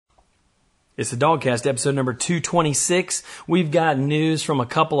It's the DawgCast, episode number 226. We've got news from a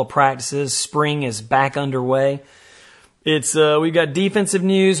couple of practices. Spring is back underway. We've got defensive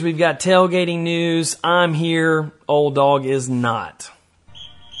news. We've got tailgating news. I'm here. Old Dog is not.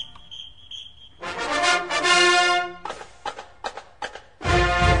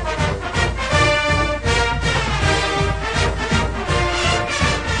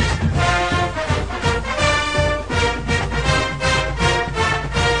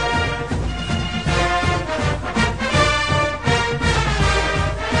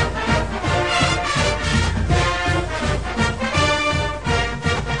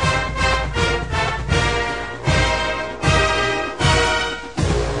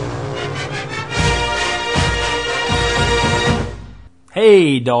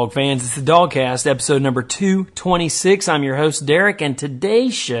 Hey, Dawg fans, it's the DawgCast, episode number 226. I'm your host, Derek, and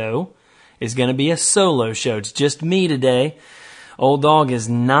today's show is going to be a solo show. It's just me today. Old Dog is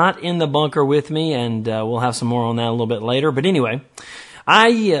not in the bunker with me, and we'll have some more on that a little bit later. But anyway,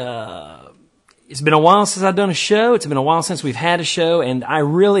 it's been a while since I've done a show. It's been a while since we've had a show, and I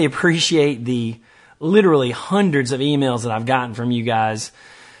really appreciate the literally hundreds of emails that I've gotten from you guys.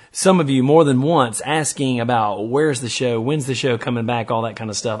 Some of you more than once asking about where's the show, when's the show coming back, all that kind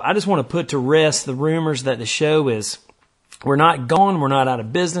of stuff. I just want to put to rest the rumors that the show we're not gone, we're not out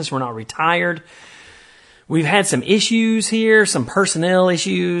of business, we're not retired. We've had some issues here, some personnel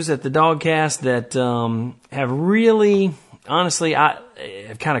issues at the DawgCast that have really, honestly, I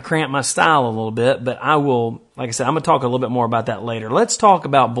have kind of cramped my style a little bit, but I will, like I said, I'm going to talk a little bit more about that later. Let's talk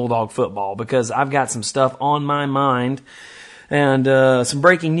about Bulldog football because I've got some stuff on my mind. And some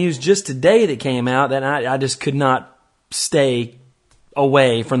breaking news just today that came out that I just could not stay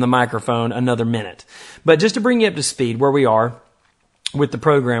away from the microphone another minute. But just to bring you up to speed where we are with the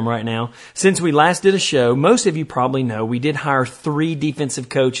program right now, since we last did a show, most of you probably know we did hire 3 defensive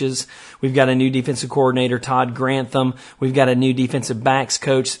coaches. We've got a new defensive coordinator, Todd Grantham. We've got a new defensive backs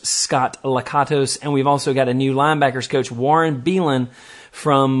coach, Scott Lakatos. And we've also got a new linebackers coach, Warren Beelan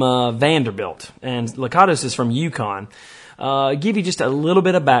from Vanderbilt. And Lakatos is from UConn. Give you just a little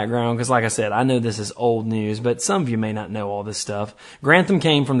bit of background, because like I said, I know this is old news, but some of you may not know all this stuff. Grantham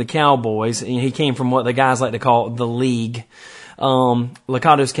came from the Cowboys. He came from what the guys like to call the league.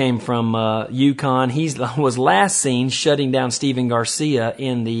 Lakatos came from UConn. He was last seen shutting down Stephen Garcia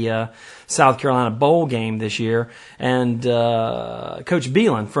in the South Carolina Bowl game this year. And Coach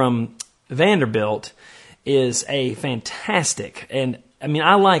Beelan from Vanderbilt is a fantastic, and I mean,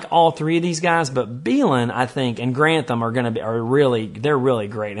 I like all 3 of these guys, but Beelan, I think, and Grantham they're really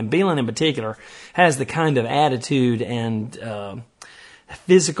great. And Beelan in particular has the kind of attitude and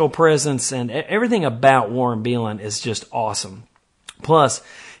physical presence, and everything about Warren Beelan is just awesome. Plus,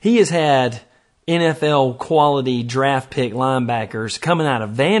 he has had NFL quality draft pick linebackers coming out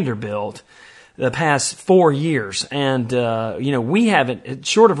of Vanderbilt the past 4 years. And, we haven't,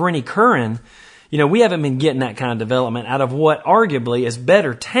 short of Rennie Curran, we haven't been getting that kind of development out of what arguably is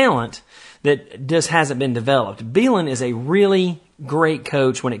better talent that just hasn't been developed. Beelan is a really great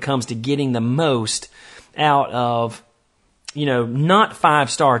coach when it comes to getting the most out of, not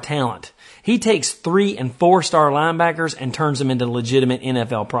 5-star talent. He takes 3- and 4-star linebackers and turns them into legitimate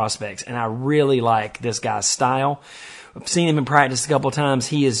NFL prospects. And I really like this guy's style. I've seen him in practice a couple of times.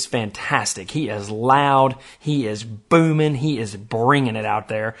 He is fantastic. He is loud. He is booming. He is bringing it out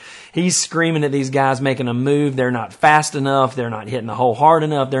there. He's screaming at these guys, making them move. They're not fast enough. They're not hitting the hole hard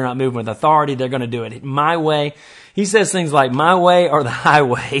enough. They're not moving with authority. They're going to do it my way. He says things like my way or the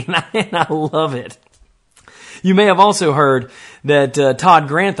highway, and I love it. You may have also heard that Todd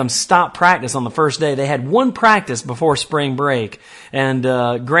Grantham stopped practice on the first day. They had one practice before spring break, and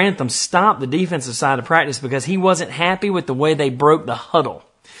Grantham stopped the defensive side of practice because he wasn't happy with the way they broke the huddle.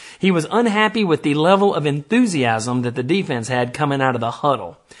 He was unhappy with the level of enthusiasm that the defense had coming out of the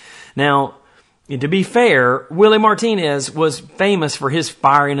huddle. Now, to be fair, Willie Martinez was famous for his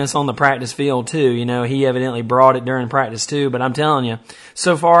fieriness on the practice field too. He evidently brought it during practice too. But I'm telling you,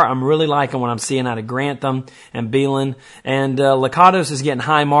 so far I'm really liking what I'm seeing out of Grantham and Beelan. And Lakatos is getting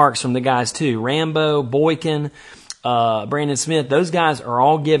high marks from the guys too. Rambo, Boykin, Brandon Smith, those guys are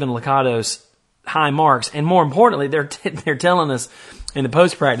all giving Lakatos high marks. And more importantly, they're telling us in the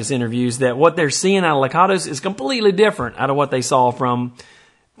post-practice interviews that what they're seeing out of Lakatos is completely different out of what they saw from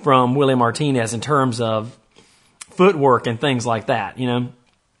Willie Martinez in terms of footwork and things like that,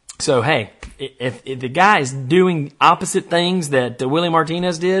 So, hey, if the guy is doing opposite things that Willie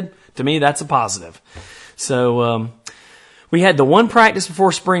Martinez did, to me, that's a positive. So, We had the one practice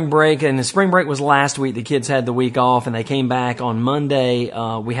before spring break, and the spring break was last week. The kids had the week off, and they came back on Monday.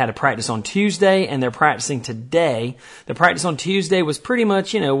 We had a practice on Tuesday, and they're practicing today. The practice on Tuesday was pretty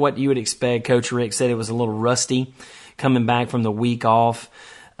much, what you would expect. Coach Rick said it was a little rusty coming back from the week off.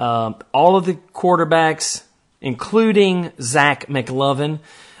 All of the quarterbacks, including Zach McLovin,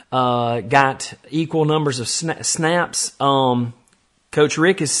 got equal numbers of snaps. Coach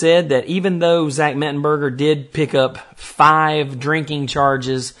Rick has said that even though Zach Mettenberger did pick up 5 drinking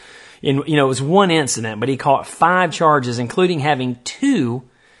charges, it was one incident, but he caught 5 charges, including having 2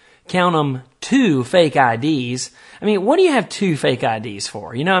 fake IDs. I mean, what do you have 2 fake IDs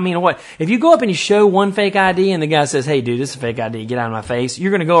for? What? If you go up and you show one fake ID and the guy says, hey, dude, this is a fake ID, get out of my face,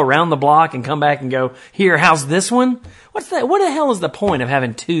 you're going to go around the block and come back and go, here, how's this one? What's that? What the hell is the point of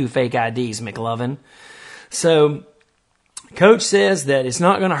having 2 fake IDs, McLovin? So, Coach says that it's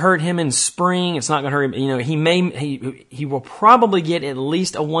not going to hurt him in spring. It's not going to hurt him. He will probably get at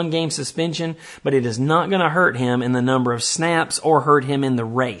least a 1-game suspension, but it is not going to hurt him in the number of snaps or hurt him in the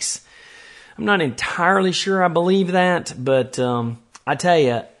race. I'm not entirely sure I believe that, but I tell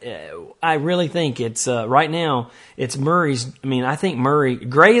you, I really think it's right now it's Murray's. I think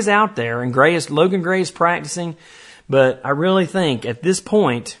Gray is out there, and Logan Gray is practicing, but I really think at this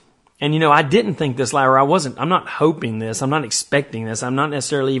point. And, I didn't think this, Larry. I'm not hoping this. I'm not expecting this. I'm not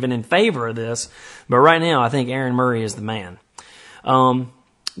necessarily even in favor of this. But right now, I think Aaron Murray is the man.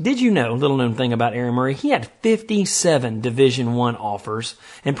 Did you know, little known thing about Aaron Murray, he had 57 Division I offers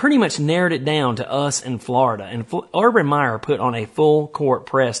and pretty much narrowed it down to us in Florida. And Urban Meyer put on a full court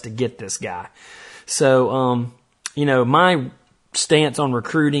press to get this guy. So, my stance on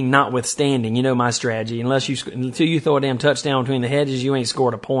recruiting notwithstanding, my strategy. Until you throw a damn touchdown between the hedges, you ain't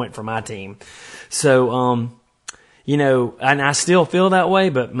scored a point for my team. So, and I still feel that way,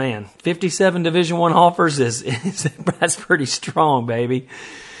 but man, 57 Division I offers that's pretty strong, baby.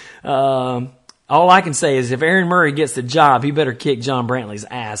 All I can say is if Aaron Murray gets the job, he better kick John Brantley's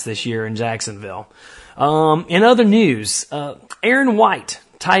ass this year in Jacksonville. In other news, Aaron White,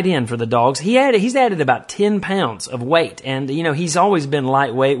 tight end for the Dogs. He's added about 10 pounds of weight. And, he's always been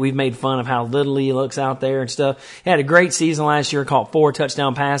lightweight. We've made fun of how little he looks out there and stuff. He had a great season last year, caught 4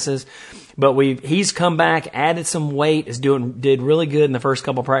 touchdown passes. But he's come back, added some weight, did really good in the first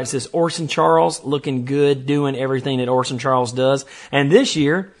couple practices. Orson Charles looking good, doing everything that Orson Charles does. And this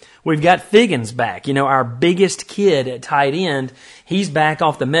year, we've got Figgins back. Our biggest kid at tight end. He's back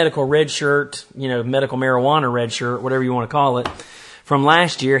off the medical red shirt, medical marijuana red shirt, whatever you want to call it. From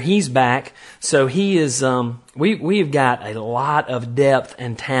last year, he's back. So he is, we've got a lot of depth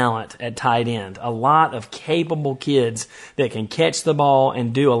and talent at tight end. A lot of capable kids that can catch the ball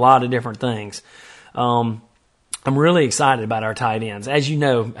and do a lot of different things. I'm really excited about our tight ends. As you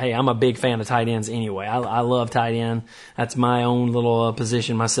know, hey, I'm a big fan of tight ends anyway. I love tight end. That's my own little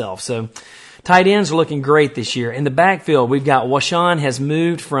position myself. So tight ends are looking great this year. In the backfield, we've got Washawn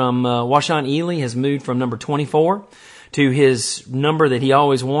Ely has moved from number 24 to his number that he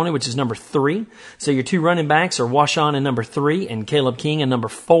always wanted, which is number 3. So your 2 running backs are Washawn and number 3 and Caleb King and number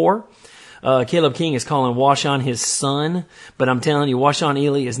 4. Caleb King is calling Washawn his son, but I'm telling you, Washawn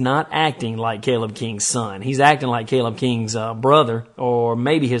Ely is not acting like Caleb King's son. He's acting like Caleb King's brother or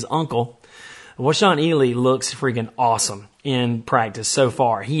maybe his uncle. Washawn Ely looks freaking awesome in practice so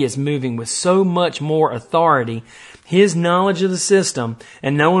far. He is moving with so much more authority. His knowledge of the system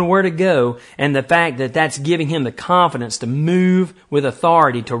and knowing where to go, and the fact that that's giving him the confidence to move with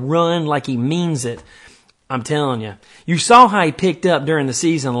authority, to run like he means it. I'm telling you. You saw how he picked up during the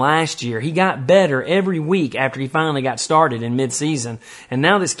season last year. He got better every week after he finally got started in mid-season. And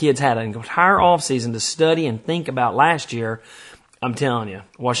now this kid's had an entire offseason to study and think about last year. I'm telling you,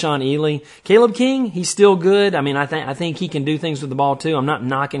 Washawn Ely, Caleb King, he's still good. I think he can do things with the ball too. I'm not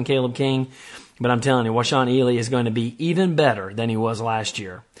knocking Caleb King, but I'm telling you, Washawn Ely is going to be even better than he was last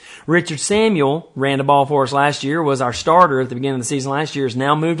year. Richard Samuel ran the ball for us last year, was our starter at the beginning of the season last year, has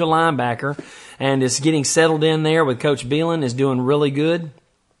now moved to linebacker and is getting settled in there with Coach Beelan, is doing really good.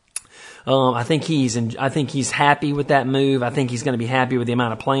 I think he's happy with that move. I think he's going to be happy with the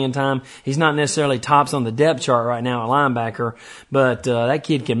amount of playing time. He's not necessarily tops on the depth chart right now at linebacker, but that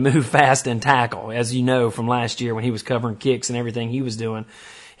kid can move fast and tackle, as you know from last year when he was covering kicks and everything he was doing.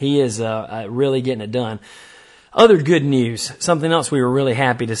 He is really getting it done. Other good news, something else we were really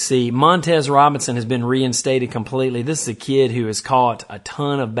happy to see. Montez Robinson has been reinstated completely. This is a kid who has caught a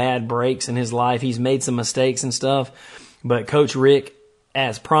ton of bad breaks in his life. He's made some mistakes and stuff, but Coach Rick,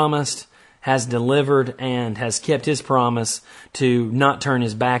 as promised, has delivered and has kept his promise to not turn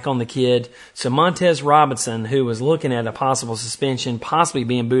his back on the kid. So Montez Robinson, who was looking at a possible suspension, possibly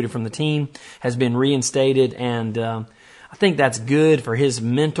being booted from the team, has been reinstated, and I think that's good for his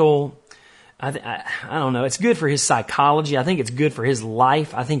mental. I don't know. It's good for his psychology. I think it's good for his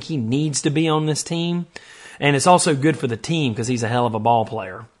life. I think he needs to be on this team. And it's also good for the team because he's a hell of a ball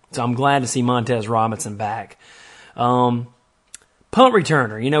player. So I'm glad to see Montez Robinson back. Punt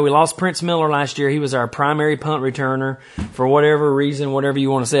returner. We lost Prince Miller last year. He was our primary punt returner. For whatever reason, whatever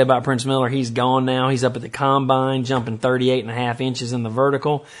you want to say about Prince Miller, he's gone now. He's up at the combine, jumping 38.5 inches in the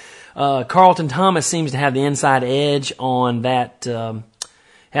vertical. Carlton Thomas seems to have the inside edge on that,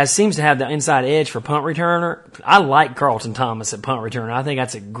 seems to have the inside edge for punt returner. I like Carlton Thomas at punt returner. I think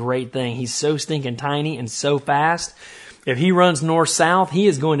that's a great thing. He's so stinking tiny and so fast. If he runs north-south, he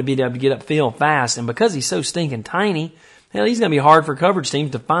is going to be able to get upfield fast. And because he's so stinking tiny, hell, he's going to be hard for coverage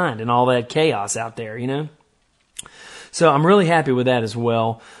teams to find in all that chaos out there, So I'm really happy with that as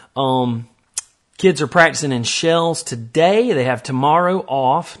well. Kids are practicing in shells today. They have tomorrow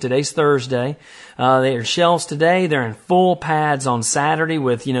off. Today's Thursday. They are shells today. They're in full pads on Saturday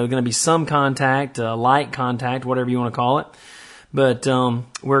with, going to be some contact, light contact, whatever you want to call it. But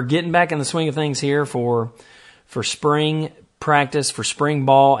we're getting back in the swing of things here for spring practice, for spring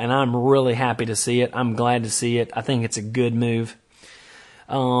ball, and I'm really happy to see it. I'm glad to see it. I think it's a good move.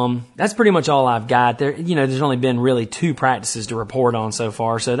 That's pretty much all I've got. There's only been really 2 practices to report on so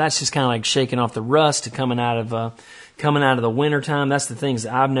far, so that's just kind of like shaking off the rust coming out of the winter time. That's the things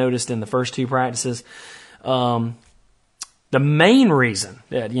that I've noticed in the first 2 practices. The main reason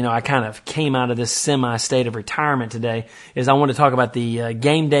that, I kind of came out of this semi-state of retirement today is I want to talk about the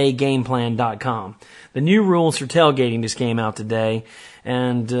GameDayGamePlan.com. The new rules for tailgating just came out today,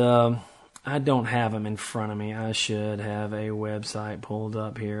 and I don't have them in front of me. I should have a website pulled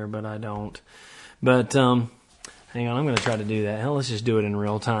up here, but I don't. But hang on, I'm going to try to do that. Hell, let's just do it in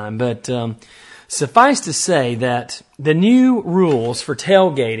real time. But suffice to say that the new rules for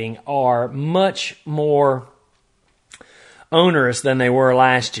tailgating are much more onerous than they were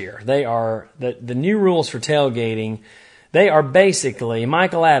last year. They are the new rules for tailgating. They are basically,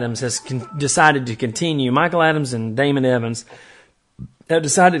 Michael Adams has decided to continue. Michael Adams and Damon Evans have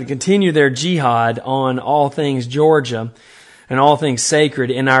decided to continue their jihad on all things Georgia and all things sacred.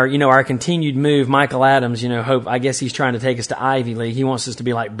 In our continued move, Michael Adams, I guess he's trying to take us to Ivy League. He wants us to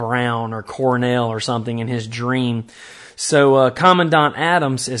be like Brown or Cornell or something in his dream. So Commandant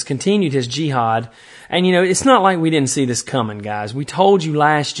Adams has continued his jihad. And, it's not like we didn't see this coming, guys. We told you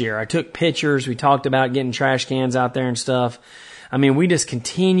last year. I took pictures. We talked about getting trash cans out there and stuff. I mean, we just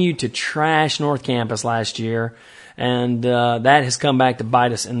continued to trash North Campus last year. And that has come back to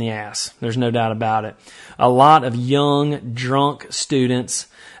bite us in the ass. There's no doubt about it. A lot of young, drunk students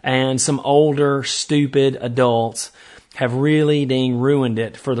and some older, stupid adults have really dang ruined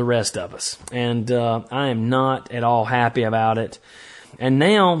it for the rest of us. And I am not at all happy about it. And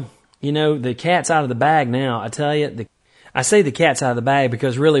now, the cat's out of the bag now. I tell you, I say the cat's out of the bag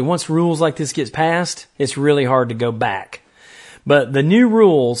because really once rules like this gets passed, it's really hard to go back. But the new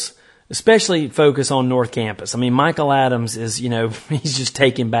rules especially focus on North Campus. I mean, Michael Adams is, he's just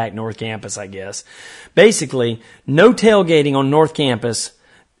taking back North Campus, I guess. Basically, no tailgating on North Campus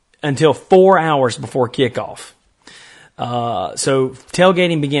until 4 hours before kickoff. So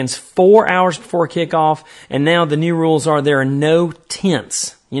tailgating begins 4 hours before kickoff, and now the new rules are there are no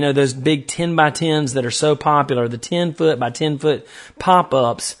tents. Those big 10 by 10s that are so popular, the 10 foot by 10 foot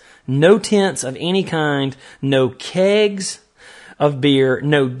pop-ups, no tents of any kind, no kegs of beer,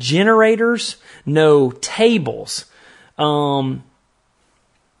 no generators, no tables, no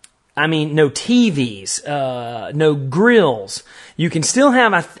TVs, no grills. You can still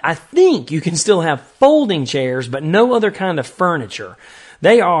have, I think you can still have folding chairs, but no other kind of furniture.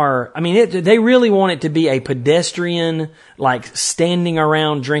 They really want it to be a pedestrian, like standing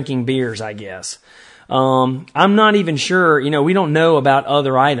around drinking beers, I guess. I'm not even sure, we don't know about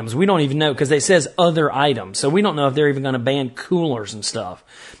other items. We don't even know because it says other items. So we don't know if they're even going to ban coolers and stuff.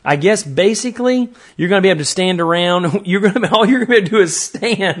 I guess basically you're going to be able to stand around. All you're going to do is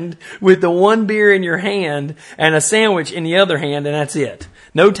stand with the one beer in your hand and a sandwich in the other hand, and that's it.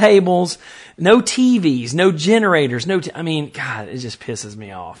 No tables, no TVs, no generators, God, it just pisses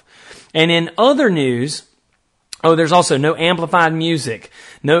me off. And in other news, there's also no amplified music.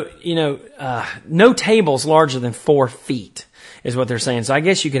 No tables larger than 4 feet is what they're saying. So I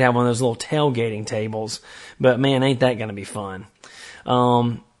guess you could have one of those little tailgating tables, but man, ain't that going to be fun.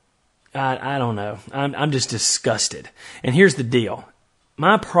 I don't know. I'm just disgusted. And here's the deal.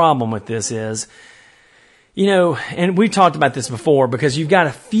 My problem with this is, and we've talked about this before because you've got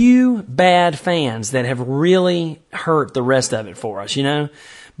a few bad fans that have really hurt the rest of it for us,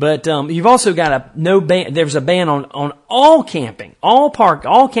 But you've also got there's a ban on all camping, all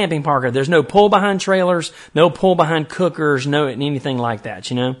camping park. There's no pull behind trailers, no pull behind cookers, no anything like that,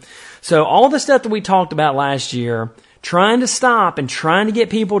 you know. So all the stuff that we talked about last year, trying to stop and trying to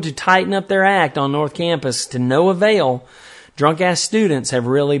get people to tighten up their act on North Campus to no avail, drunk-ass students have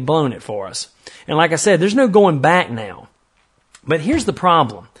really blown it for us. And like I said, there's no going back now. But here's the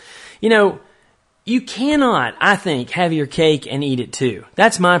problem. You know, you cannot, I think, have your cake and eat it too.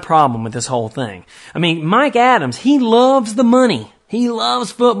 That's my problem with this whole thing. I mean, Mike Adams, he loves the money. He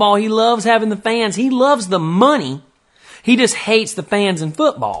loves football. He loves having the fans. He loves the money. He just hates the fans in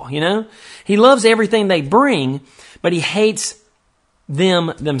football, you know? He loves everything they bring, but he hates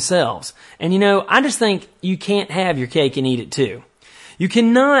them themselves. And you know, I just think you can't have your cake and eat it too. You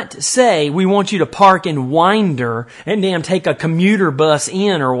cannot say, we want you to park in Winder and damn take a commuter bus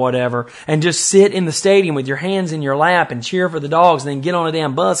in or whatever and just sit in the stadium with your hands in your lap and cheer for the Dogs and then get on a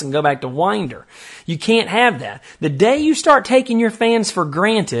damn bus and go back to Winder. You can't have that. The day you start taking your fans for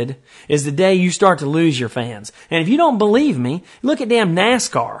granted is the day you start to lose your fans. And if you don't believe me, look at damn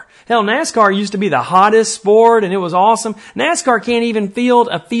NASCAR. Hell, NASCAR used to be the hottest sport and it was awesome. NASCAR can't even field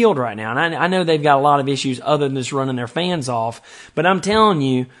a field right now. And I know they've got a lot of issues other than just running their fans off. But I'm telling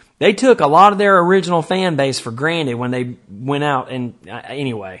you, they took a lot of their original fan base for granted when they went out. And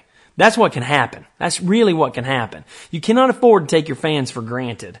anyway, that's what can happen. That's really what can happen. You cannot afford to take your fans for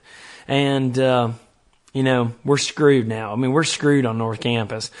granted. And, you know, we're screwed now. I mean, we're screwed on North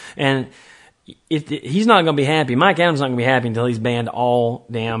Campus. And he's not going to be happy. Mike Adams not going to be happy until he's banned all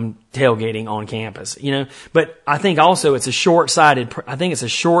damn tailgating on campus, you know. But I think also it's a short-sighted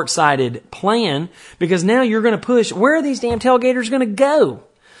plan because now you're going to push, where are these damn tailgaters going to go?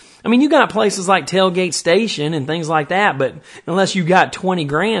 I mean, you got places like Tailgate Station and things like that, but unless you got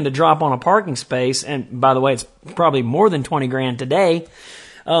 $20,000 to drop on a parking space, and by the way, it's probably more than $20,000 today,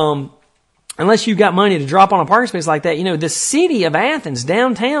 unless you got money to drop on a parking space like that, you know, the city of Athens,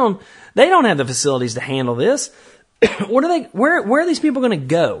 downtown, they don't have the facilities to handle this. Where are these people going to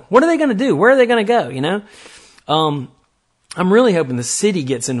go? What are they going to do? Where are they going to go? You know, I'm really hoping the city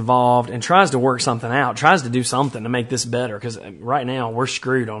gets involved and tries to work something out, tries to do something to make this better. Because right now we're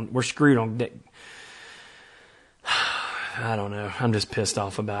screwed on. I don't know. I'm just pissed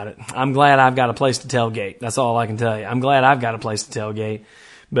off about it. I'm glad I've got a place to tailgate. That's all I can tell you. I'm glad I've got a place to tailgate.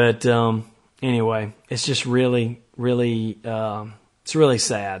 But anyway, it's just really, really. It's really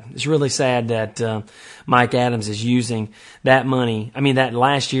sad. It's really sad that Mike Adams is using that money. I mean, that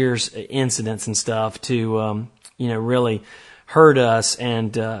last year's incidents and stuff to, you know, really hurt us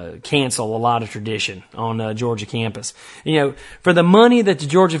and cancel a lot of tradition on Georgia campus. You know, for the money that the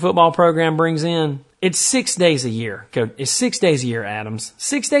Georgia football program brings in, it's 6 days a year. It's 6 days a year, Adams.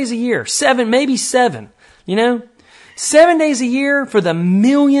 6 days a year. 7, maybe 7. You know? 7 days a year for the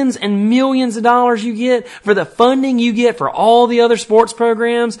millions and millions of dollars you get, for the funding you get for all the other sports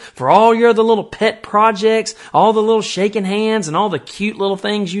programs, for all your other little pet projects, all the little shaking hands and all the cute little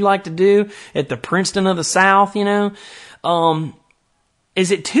things you like to do at the Princeton of the South, you know.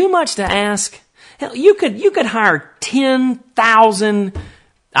 Is it too much to ask? Hell, you could hire 10,000,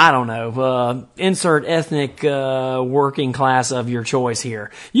 I don't know, insert ethnic working class of your choice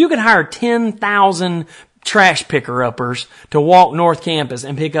here. You could hire 10,000 trash picker-uppers to walk North Campus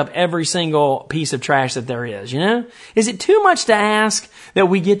and pick up every single piece of trash that there is, you know? Is it too much to ask that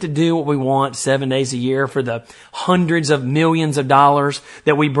we get to do what we want 7 days a year for the hundreds of millions of dollars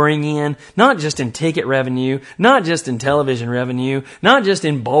that we bring in, not just in ticket revenue, not just in television revenue, not just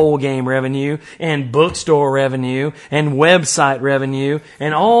in bowl game revenue, and bookstore revenue, and website revenue,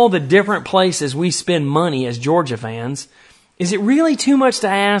 and all the different places we spend money as Georgia fans? Is it really too much to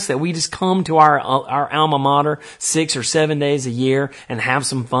ask that we just come to our alma mater 6 or 7 days a year and have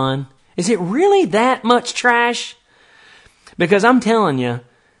some fun? Is it really that much trash? Because I'm telling you,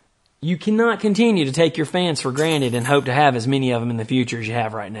 you cannot continue to take your fans for granted and hope to have as many of them in the future as you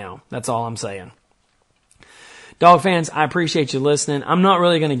have right now. That's all I'm saying. Dog fans, I appreciate you listening. I'm not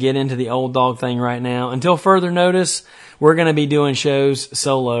really going to get into the old dog thing right now. Until further notice, we're going to be doing shows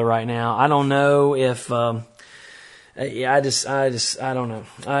solo right now. I don't know if... I don't know.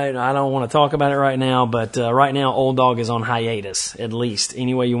 I don't want to talk about it right now, but right now, Old Dog is on hiatus, at least.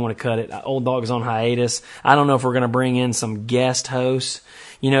 Any way you want to cut it, Old Dog is on hiatus. I don't know if we're going to bring in some guest hosts.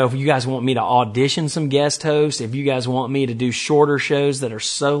 You know, if you guys want me to audition some guest hosts, if you guys want me to do shorter shows that are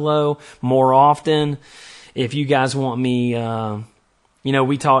solo more often, if you guys want me, you know, I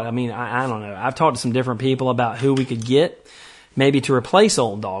don't know. I've talked to some different people about who we could get, maybe to replace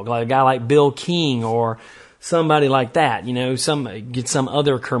Old Dog, like a guy like Bill King or somebody like that, you know, get some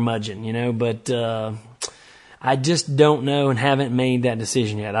other curmudgeon, you know, but I just don't know and haven't made that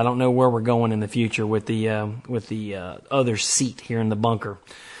decision yet. I don't know where we're going in the future with the other seat here in the bunker.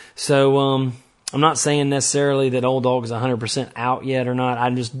 So I'm not saying necessarily that Old Dog is 100% out yet or not.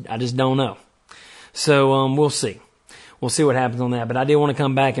 I just don't know. So we'll see. We'll see what happens on that. But I did want to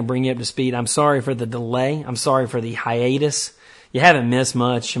come back and bring you up to speed. I'm sorry for the delay. I'm sorry for the hiatus. You haven't missed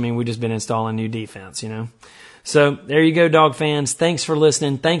much. I mean, we've just been installing new defense, you know. So there you go, dog fans. Thanks for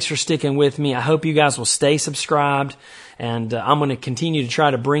listening. Thanks for sticking with me. I hope you guys will stay subscribed, and I'm going to continue to try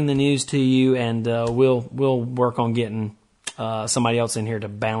to bring the news to you, and we'll work on getting somebody else in here to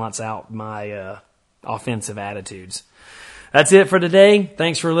balance out my offensive attitudes. That's it for today.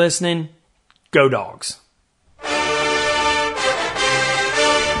 Thanks for listening. Go Dogs.